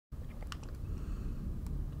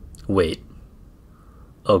Wait.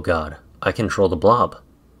 Oh god, I control the blob.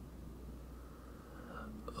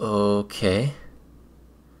 Okay.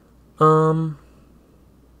 I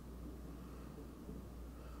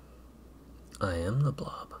am the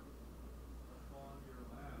blob.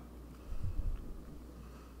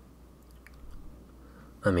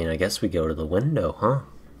 I mean, I guess we go to the window, huh?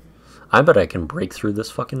 I bet I can break through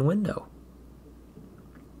this fucking window.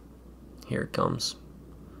 Here it comes.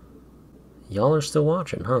 Y'all are still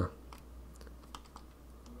watching, huh?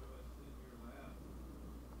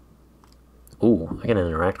 Ooh, I can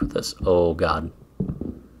interact with this. Oh god.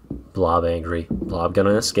 Blob angry. Blob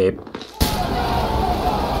gonna escape.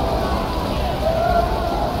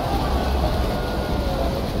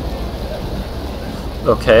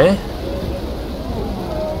 Okay.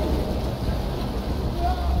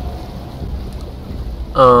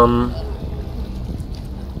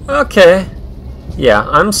 Okay. Yeah,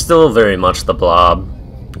 I'm still very much the blob.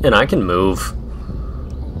 And I can move.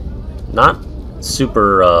 Not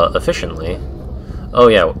super efficiently. Oh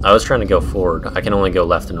yeah, I was trying to go forward. I can only go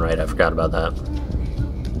left and right. I forgot about that.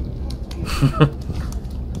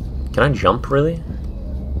 Can I jump, really?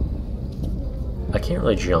 I can't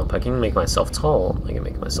really jump. I can make myself tall. I can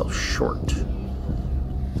make myself short.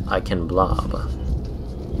 I can blob.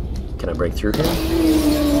 Can I break through here?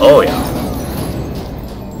 Oh yeah.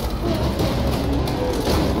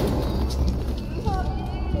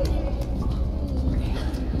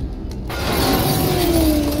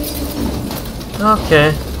 Okay.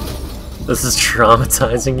 This is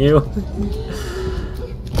traumatizing you.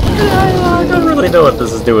 I don't really know what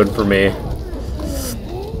this is doing for me.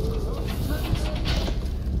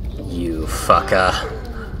 You fucker.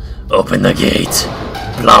 Open the gate.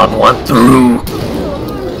 Blob want through.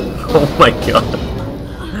 Oh my god.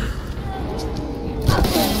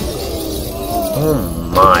 Oh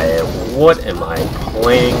my. What am I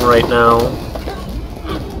playing right now?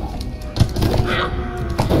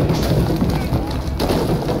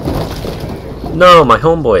 No, my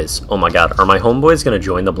homeboys. Oh my god, are my homeboys gonna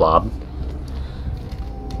join the blob?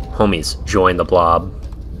 Homies, join the blob.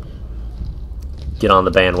 Get on the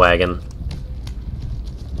bandwagon.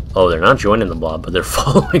 Oh, they're not joining the blob, but they're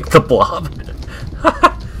following the blob.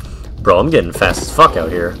 Bro, I'm getting fast as fuck out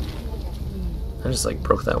here. I just, like,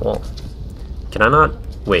 broke that wall. Can I not...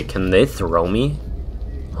 Wait, can they throw me?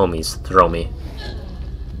 Homies, throw me.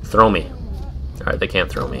 Throw me. Alright, they can't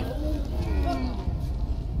throw me.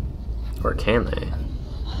 Or can they?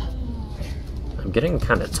 I'm getting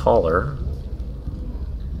kind of taller.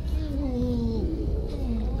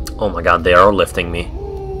 Oh my god, they are lifting me.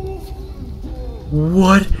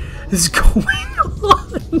 What is going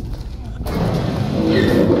on?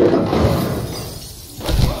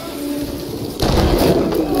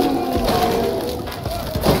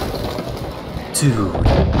 Dude.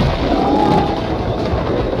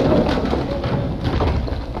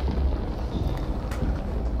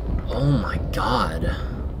 Oh my god.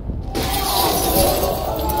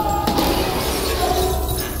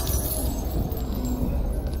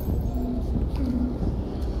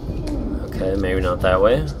 Okay, maybe not that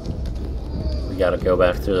way. We gotta go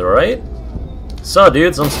back to the right. So,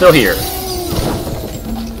 dudes, I'm still here.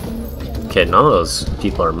 Okay, none of those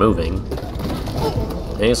people are moving. I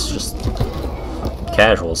think it's just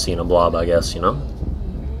casual seeing a blob, I guess, you know?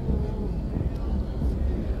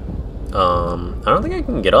 I don't think I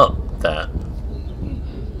can get up that.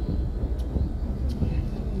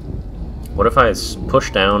 What if I push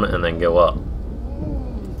down and then go up?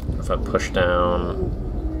 What if I push down,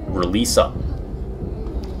 release up?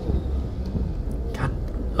 God.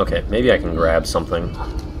 Okay, maybe I can grab something.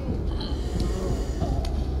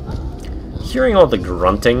 Hearing all the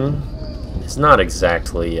grunting is not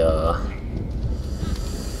exactly,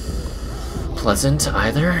 pleasant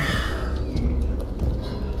either.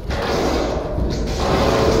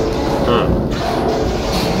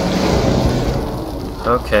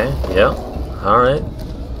 Okay, yeah, alright.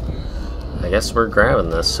 I guess we're grabbing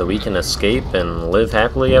this so we can escape and live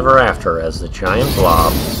happily ever after as the giant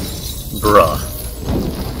blob. Bruh.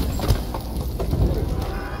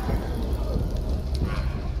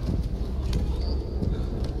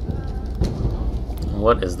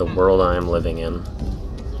 What is the world I am living in?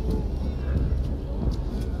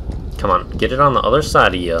 Come on, get it on the other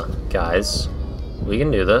side of you, guys. We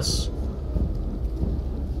can do this.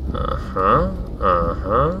 Uh-huh.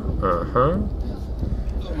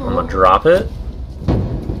 I'm gonna drop it.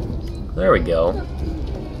 There we go.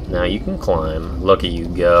 Now you can climb. Look at you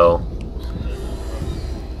go.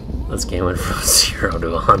 This game went from 0 to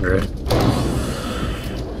 100.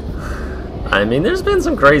 I mean, there's been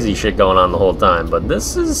some crazy shit going on the whole time, but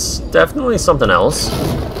this is definitely something else.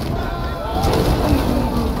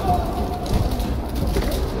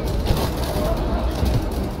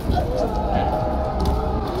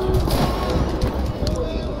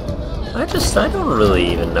 honest, I don't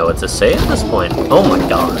really even know what to say at this point. Oh my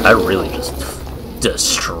god, I really just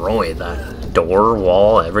destroyed that door,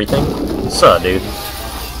 wall, everything. What's up, dude?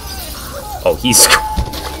 Oh, he's...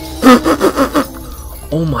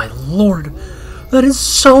 Oh my lord! That is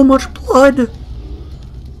so much blood!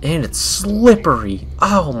 And it's slippery.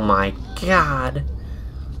 Oh my god.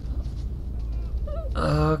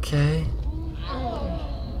 Okay.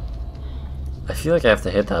 I feel like I have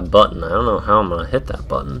to hit that button. I don't know how I'm gonna hit that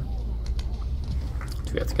button.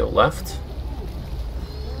 Do we have to go left?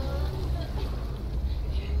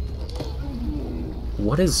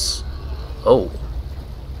 What is... Oh.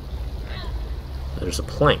 There's a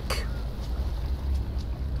plank.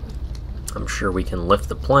 I'm sure we can lift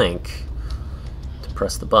the plank to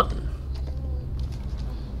press the button.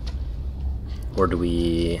 Or do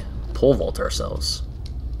we pole vault ourselves?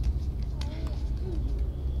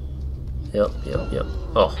 Yep.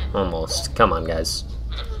 Oh, almost. Come on, guys.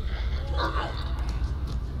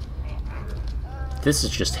 This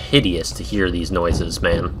is just hideous to hear these noises,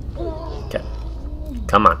 man. Okay.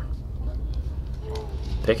 Come on.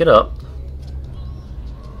 Pick it up.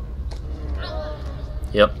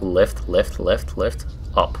 Yep, lift.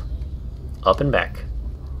 Up. Up and back.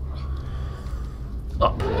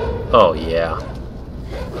 Up. Oh, yeah.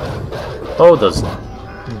 Oh, those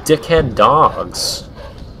dickhead dogs.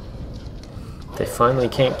 They finally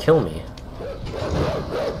can't kill me.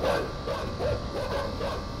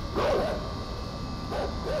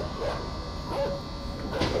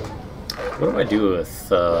 What do I do with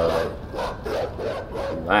that?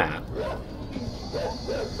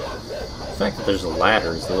 The fact that there's a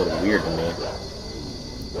ladder is a little weird to me.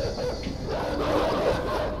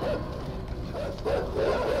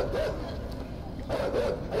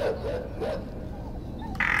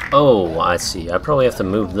 Oh, I see. I probably have to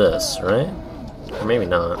move this, right? Or maybe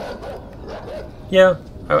not. Yeah,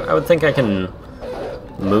 I would think I can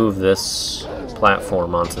move this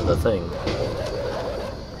platform onto the thing.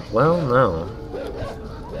 Well, no.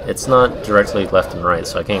 It's not directly left and right,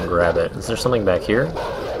 so I can't grab it. Is there something back here?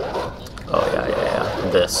 Oh, yeah.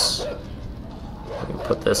 This. We can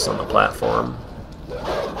put this on the platform.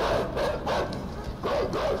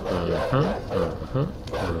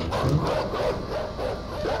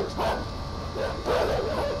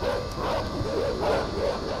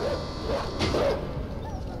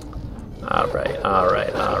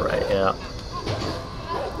 Alright, yeah.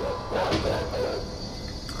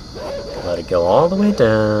 Let it go all the way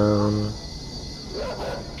down.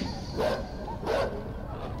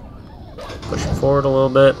 Push it forward a little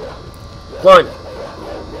bit. Climb!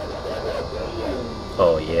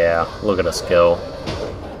 Oh yeah, look at us go.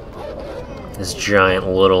 This giant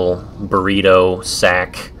little burrito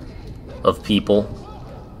sack of people.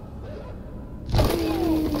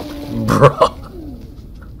 Bruh.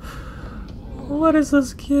 What is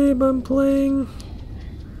this game I'm playing?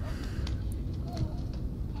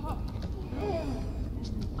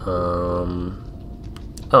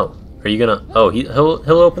 Oh, are you gonna... Oh, he'll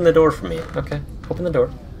open the door for me. Okay, open the door.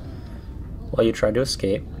 While you try to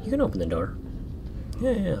escape, you can open the door.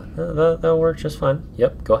 Yeah, that'll work just fine.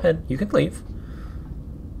 Yep, go ahead. You can leave.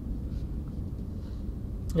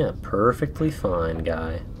 Yeah, perfectly fine,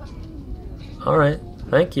 guy. Alright,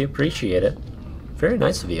 thank you. Appreciate it. Very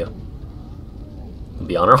nice of you. We'll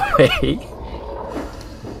be on our way.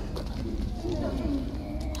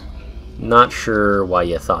 Not sure why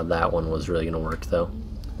you thought that one was really gonna work, though.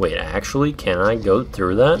 Wait, actually, can I go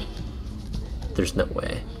through that? There's no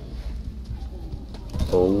way.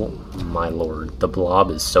 Oh my lord, the blob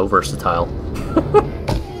is so versatile.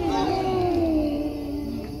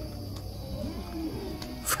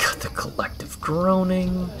 I've got the collective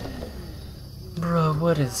groaning. Bro,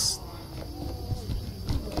 what is...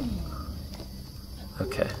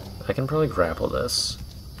 Okay, I can probably grapple this.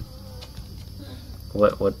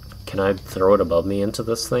 What, can I throw it above me into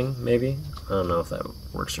this thing, maybe? I don't know if that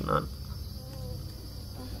works or not.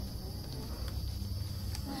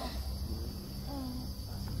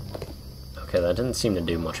 Okay, that didn't seem to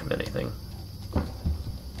do much of anything.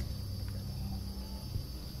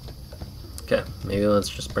 Okay, maybe let's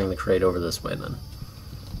just bring the crate over this way then.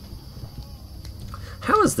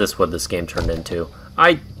 How is this what this game turned into?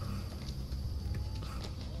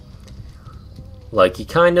 Like, you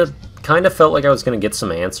kind of felt like I was going to get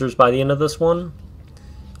some answers by the end of this one.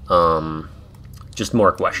 Just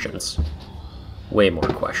more questions. Way more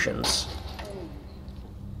questions.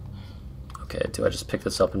 Okay, do I just pick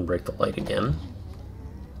this up and break the light again?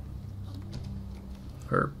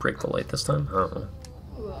 Or break the light this time? I don't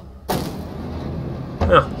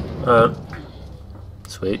know. Yeah,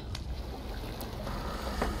 sweet.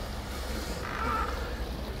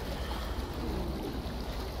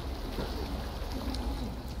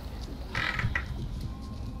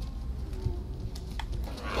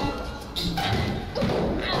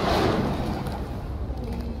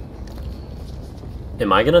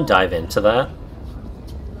 Am I gonna dive into that?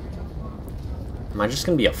 Am I just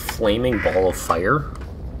gonna be a flaming ball of fire?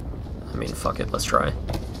 I mean, fuck it, let's try.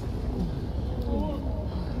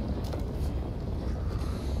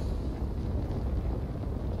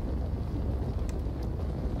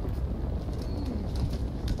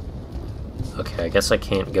 Okay, I guess I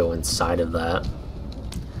can't go inside of that,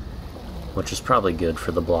 which is probably good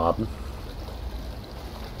for the blob.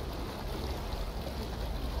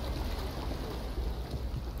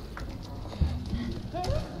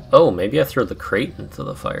 Oh, maybe I throw the crate into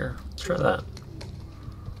the fire. Let's try that.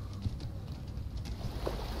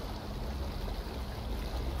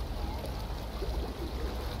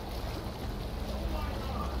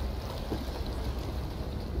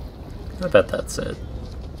 I bet that's it.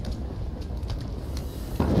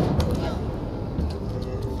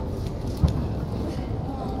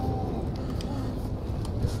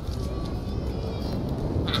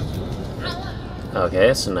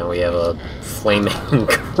 Okay, so now we have a flaming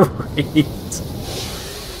crate.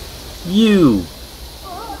 You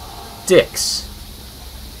dicks.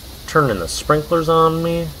 Turning the sprinklers on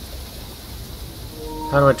me?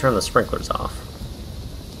 How do I turn the sprinklers off?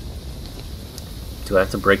 Do I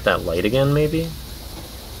have to break that light again, maybe?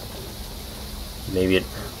 Maybe it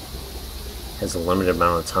has a limited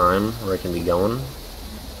amount of time where it can be going.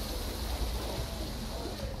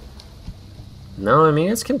 No, I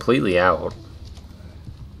mean, it's completely out.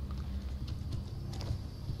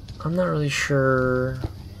 I'm not really sure.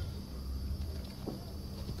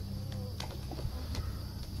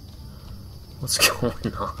 What's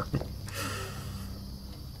going on?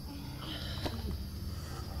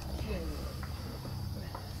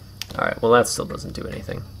 Alright, well that still doesn't do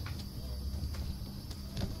anything.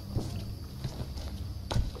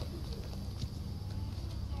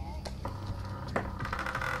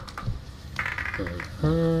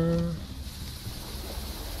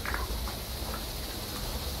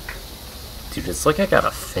 Dude, it's like I got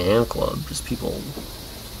a fan club, just people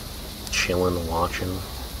chilling and watching.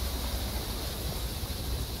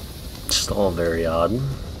 Just all very odd.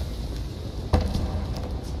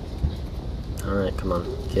 Alright, come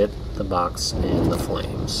on. Get the box in the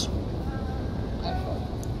flames.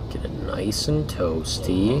 Get it nice and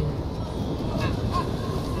toasty.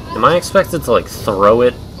 Am I expected to, like, throw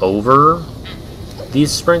it over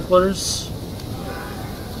these sprinklers?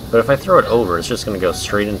 But if I throw it over, it's just going to go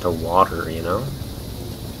straight into water, you know?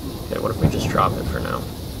 Okay, what if we just drop it for now?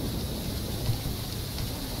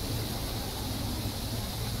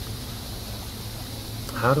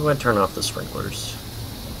 How do I turn off the sprinklers?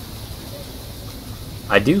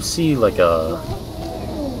 I do see like a...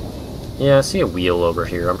 Yeah, I see a wheel over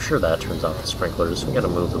here. I'm sure that turns off the sprinklers. We gotta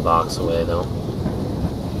move the box away though.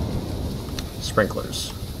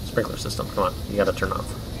 Sprinklers. Sprinkler system, come on. You gotta turn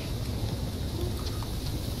off.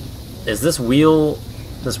 Is this wheel...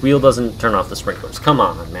 This wheel doesn't turn off the sprinklers. Come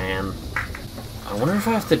on, man. I wonder if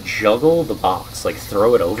I have to juggle the box. Like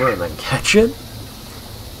throw it over and then catch it?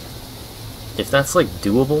 If that's like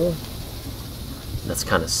doable, that's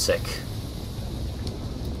kind of sick.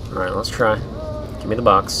 Alright, let's try. Give me the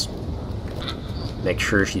box. Make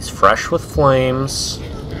sure she's fresh with flames.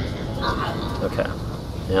 Okay.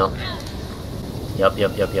 Yep. Yep.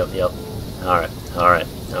 Alright.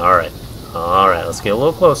 Alright, let's get a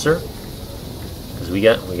little closer. Because we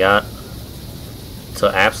got to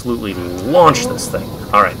absolutely launch this thing.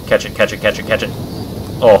 Alright, catch it.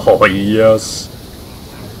 Oh, yes.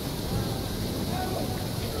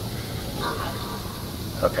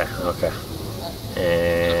 Okay.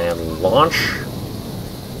 And launch.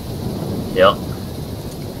 Yep.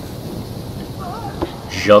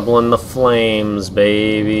 Juggling the flames,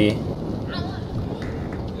 baby.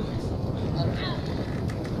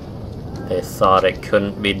 They thought it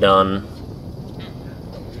couldn't be done.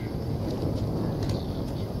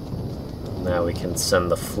 Now we can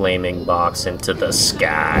send the flaming box into the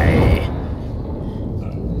sky.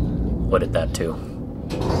 What did that do?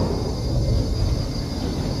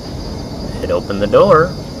 It opened the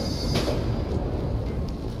door.